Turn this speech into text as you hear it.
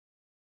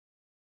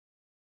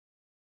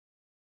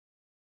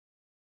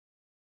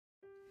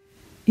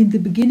In the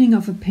beginning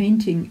of a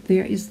painting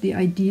there is the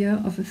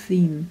idea of a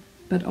theme,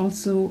 but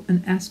also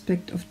an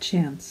aspect of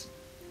chance,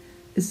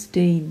 a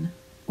stain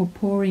or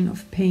pouring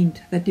of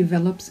paint that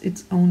develops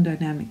its own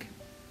dynamic.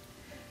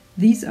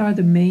 These are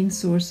the main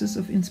sources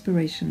of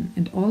inspiration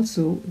and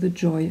also the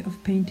joy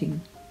of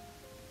painting.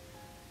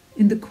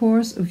 In the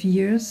course of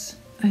years,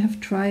 I have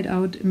tried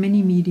out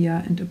many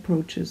media and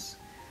approaches,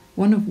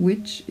 one of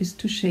which is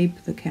to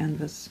shape the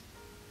canvas.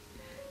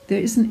 There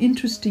is an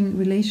interesting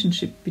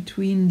relationship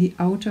between the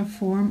outer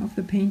form of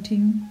the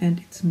painting and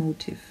its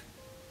motive.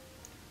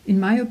 In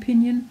my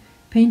opinion,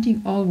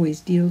 painting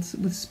always deals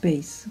with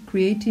space,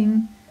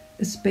 creating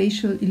a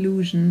spatial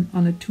illusion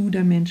on a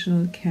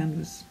two-dimensional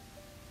canvas.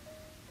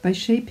 By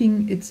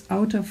shaping its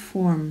outer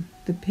form,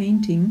 the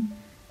painting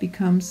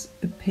becomes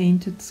a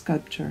painted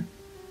sculpture.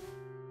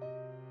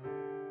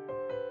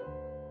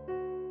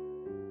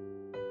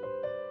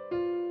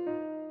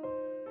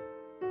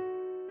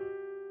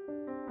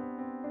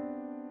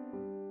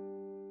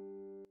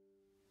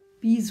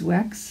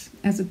 Beeswax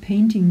as a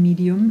painting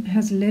medium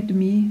has led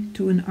me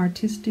to an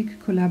artistic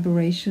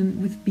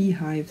collaboration with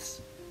beehives.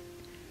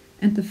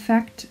 And the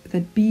fact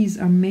that bees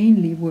are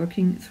mainly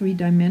working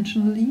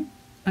three-dimensionally,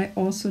 I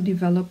also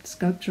developed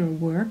sculptural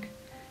work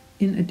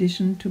in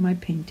addition to my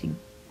painting.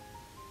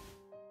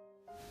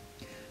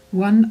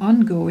 One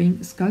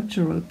ongoing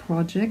sculptural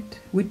project,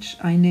 which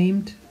I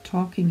named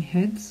Talking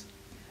Heads,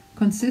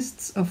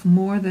 consists of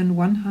more than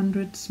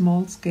 100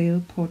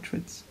 small-scale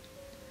portraits.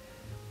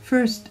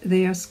 First,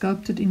 they are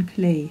sculpted in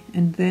clay,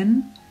 and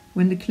then,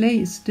 when the clay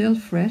is still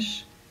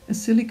fresh, a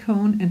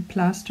silicone and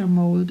plaster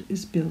mold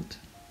is built.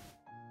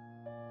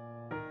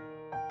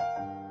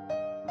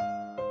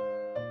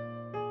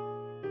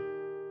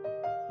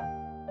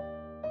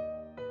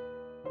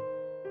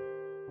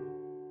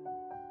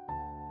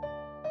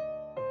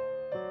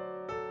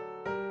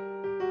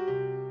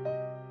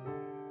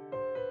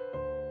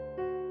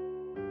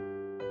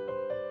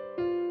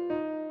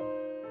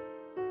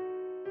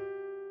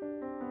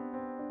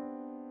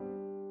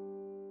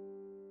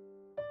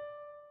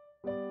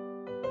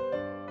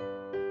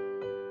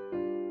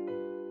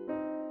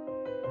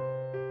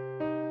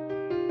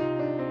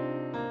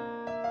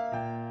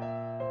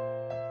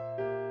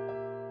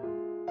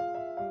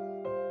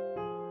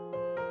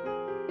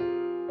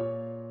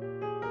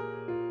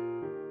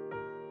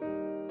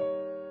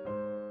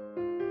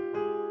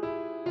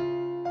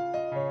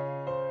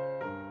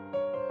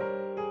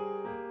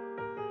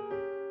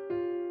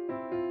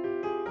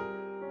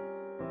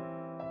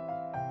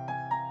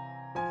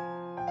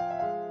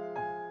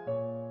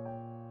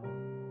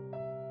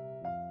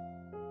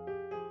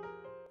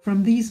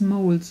 From these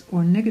molds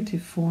or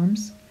negative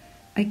forms,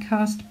 I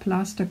cast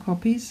plaster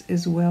copies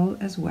as well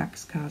as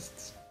wax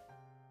casts.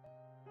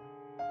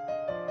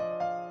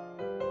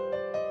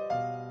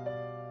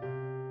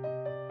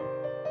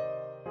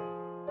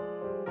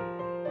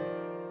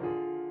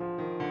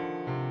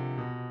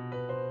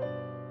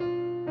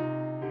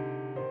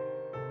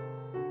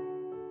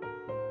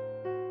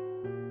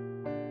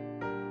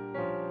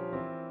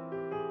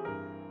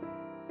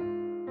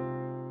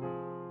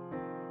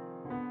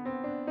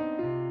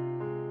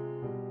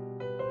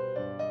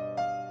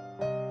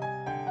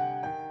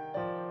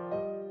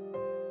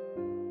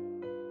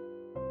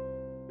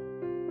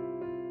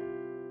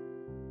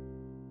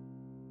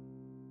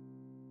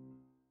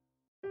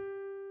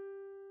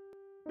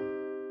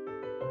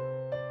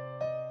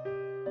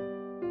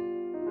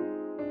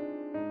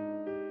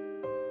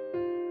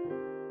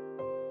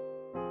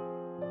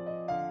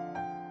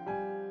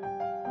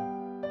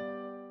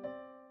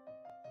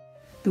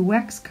 The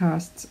wax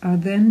casts are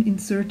then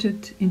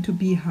inserted into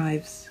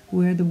beehives,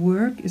 where the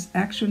work is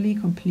actually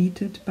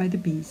completed by the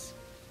bees.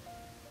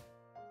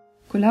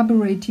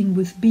 Collaborating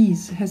with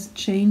bees has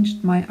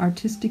changed my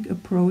artistic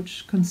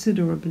approach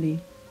considerably.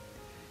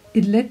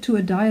 It led to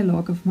a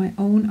dialogue of my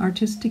own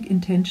artistic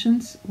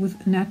intentions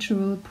with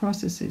natural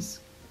processes,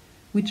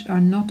 which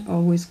are not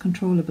always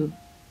controllable.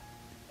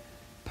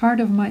 Part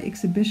of my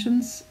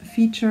exhibitions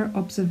feature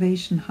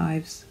observation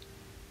hives,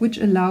 which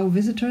allow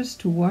visitors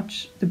to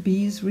watch the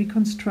bees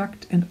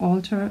reconstruct and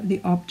alter the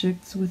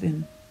objects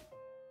within.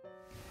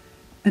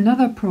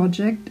 Another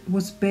project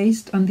was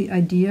based on the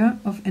idea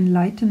of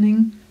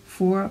enlightening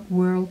 4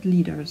 world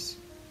leaders.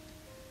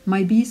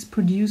 My bees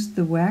produced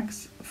the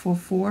wax for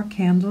 4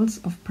 candles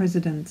of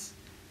presidents,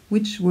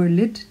 which were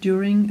lit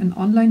during an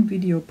online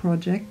video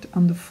project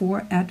on the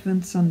 4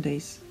 Advent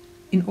Sundays,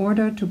 in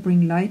order to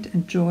bring light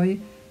and joy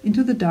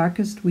into the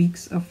darkest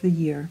weeks of the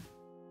year.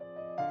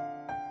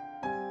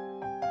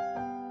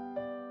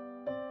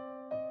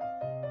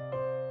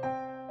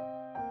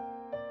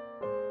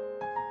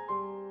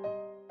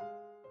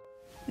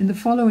 In the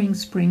following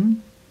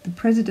spring, the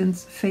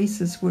presidents'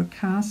 faces were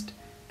cast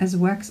as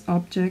wax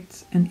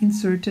objects and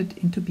inserted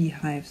into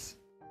beehives.